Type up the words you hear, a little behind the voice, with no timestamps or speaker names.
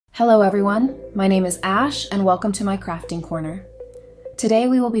Hello everyone, my name is Ash and welcome to my crafting corner. Today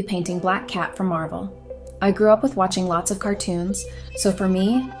we will be painting Black Cat from Marvel. I grew up with watching lots of cartoons, so for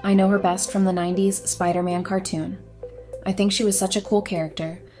me, I know her best from the 90s Spider-Man cartoon. I think she was such a cool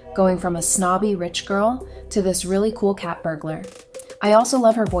character, going from a snobby rich girl to this really cool cat burglar. I also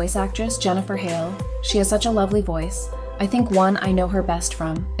love her voice actress, Jennifer Hale. She has such a lovely voice. I think one I know her best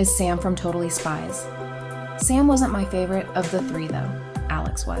from is Sam from Totally Spies. Sam wasn't my favorite of the three though.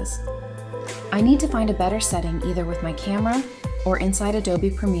 Alex was. I need to find a better setting either with my camera or inside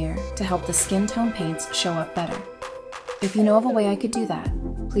Adobe Premiere to help the skin tone paints show up better. If you know of a way I could do that,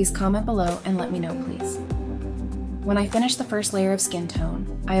 please comment below and let me know, please. When I finish the first layer of skin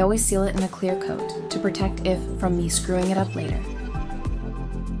tone, I always seal it in a clear coat to protect if from me screwing it up later.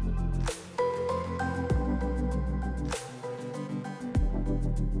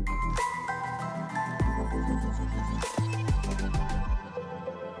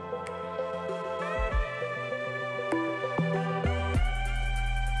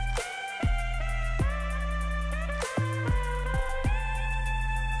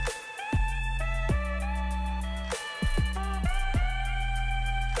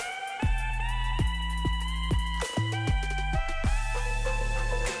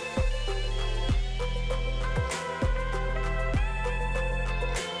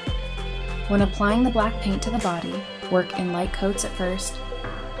 When applying the black paint to the body, work in light coats at first,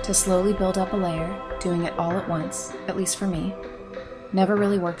 to slowly build up a layer, doing it all at once, at least for me. Never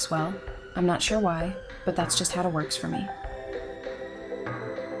really works well. I'm not sure why, but that's just how it works for me.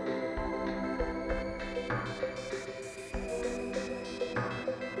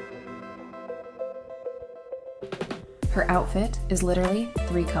 Her outfit is literally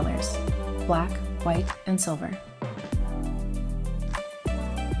 3 colors: black, white, and silver.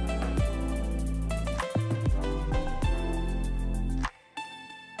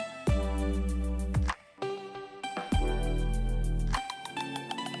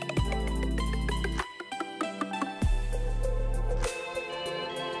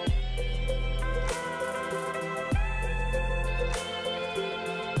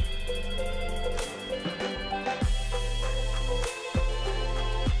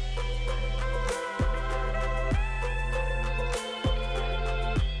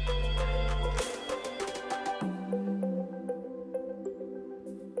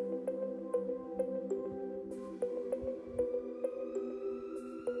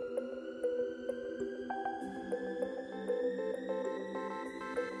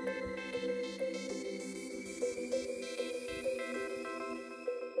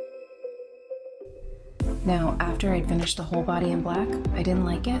 Now, after I'd finished the whole body in black, I didn't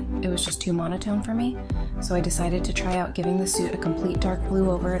like it. It was just too monotone for me, so I decided to try out giving the suit a complete dark blue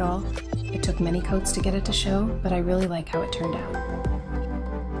over it all. It took many coats to get it to show, but I really like how it turned out.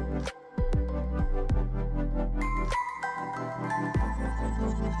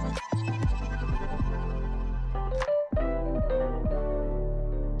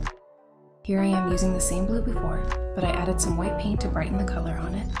 Here I am using the same blue before, but I added some white paint to brighten the color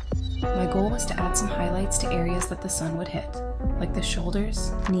on it. My goal was to add some highlights to areas that the sun would hit, like the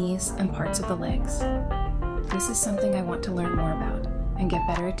shoulders, knees, and parts of the legs. This is something I want to learn more about and get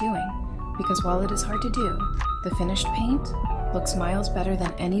better at doing, because while it is hard to do, the finished paint looks miles better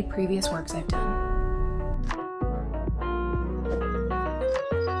than any previous works I've done.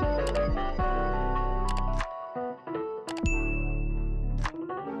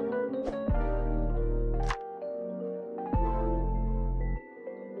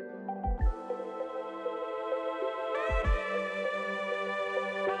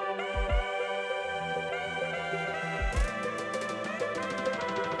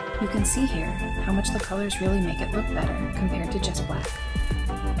 You can see here how much the colors really make it look better compared to just black.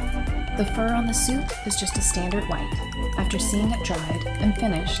 The fur on the suit is just a standard white. After seeing it dried and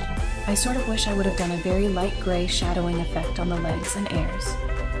finished, I sort of wish I would have done a very light gray shadowing effect on the legs and ears.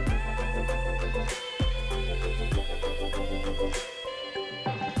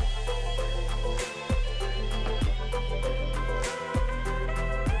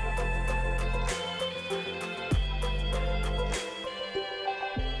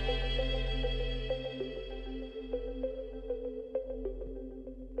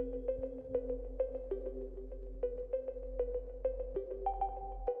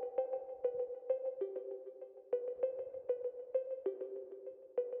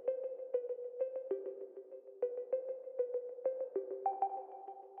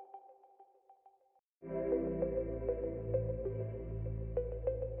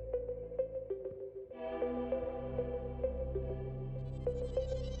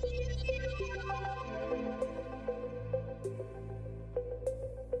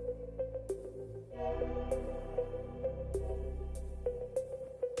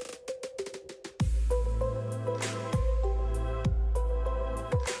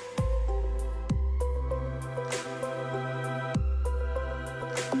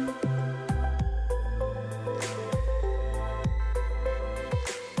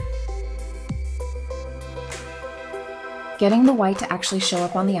 Getting the white to actually show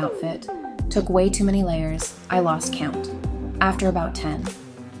up on the outfit took way too many layers. I lost count, after about 10.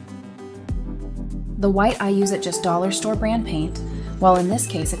 The white I use at just dollar store brand paint, while in this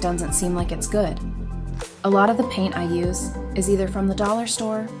case it doesn't seem like it's good. A lot of the paint I use is either from the dollar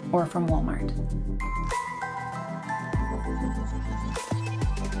store or from Walmart.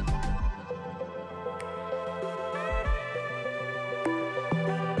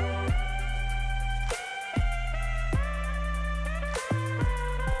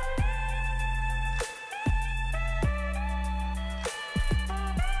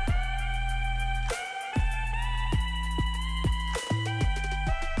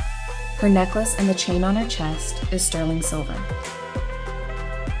 Her necklace and the chain on her chest is sterling silver.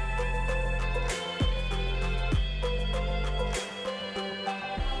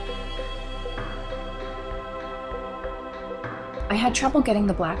 I had trouble getting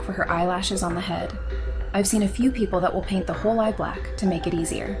the black for her eyelashes on the head. I've seen a few people that will paint the whole eye black to make it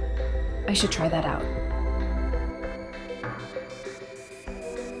easier. I should try that out.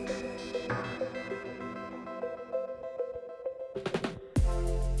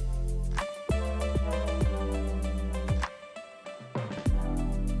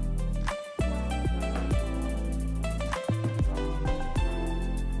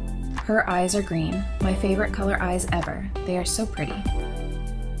 Her eyes are green, my favorite color eyes ever. They are so pretty.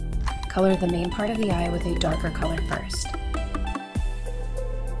 Color the main part of the eye with a darker color first.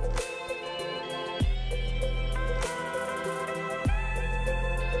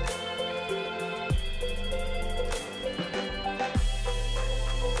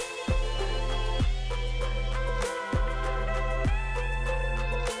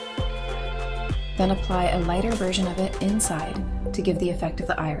 Then apply a lighter version of it inside to give the effect of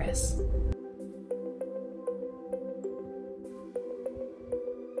the iris.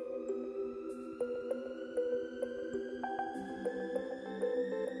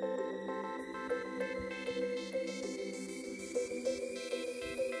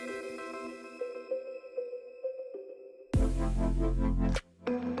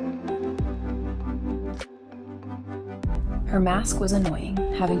 Her mask was annoying,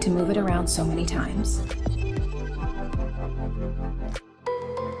 having to move it around so many times.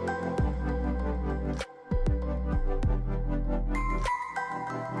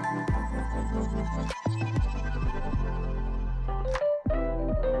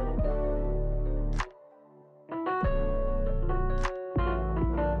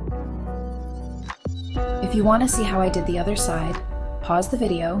 If you want to see how I did the other side, pause the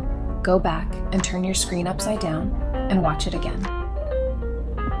video, go back and turn your screen upside down and watch it again.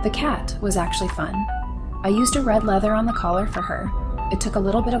 The cat was actually fun. I used a red leather on the collar for her. It took a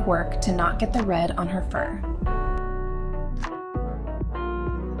little bit of work to not get the red on her fur.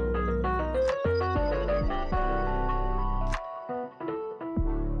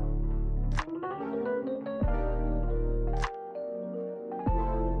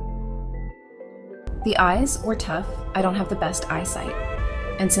 The eyes were tough. I don't have the best eyesight.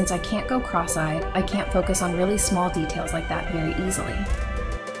 And since I can't go cross-eyed, I can't focus on really small details like that very easily.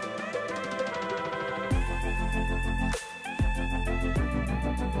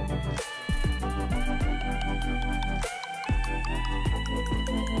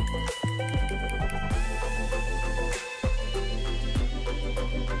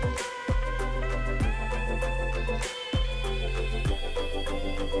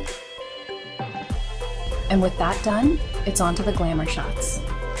 And with that done, it's on to the glamour shots.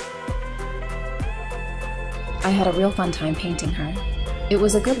 I had a real fun time painting her. It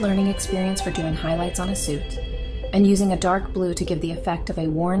was a good learning experience for doing highlights on a suit, and using a dark blue to give the effect of a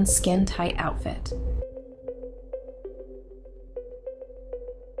worn, skin-tight outfit.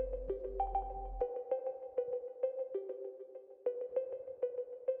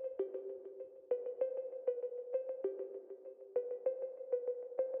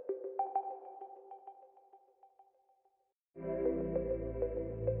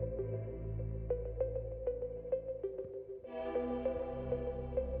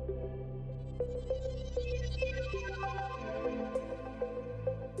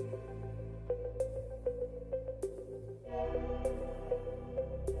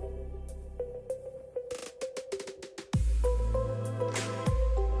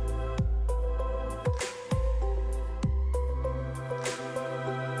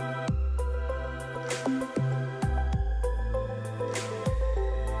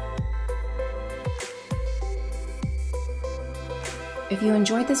 If you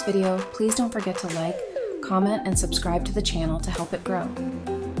enjoyed this video, please don't forget to like, comment, and subscribe to the channel to help it grow.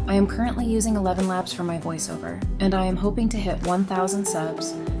 I am currently using 11 Labs for my voiceover, and I am hoping to hit 1,000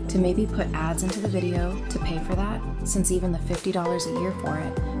 subs to maybe put ads into the video to pay for that, since even the $50 a year for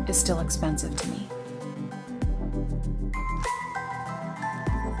it is still expensive to me.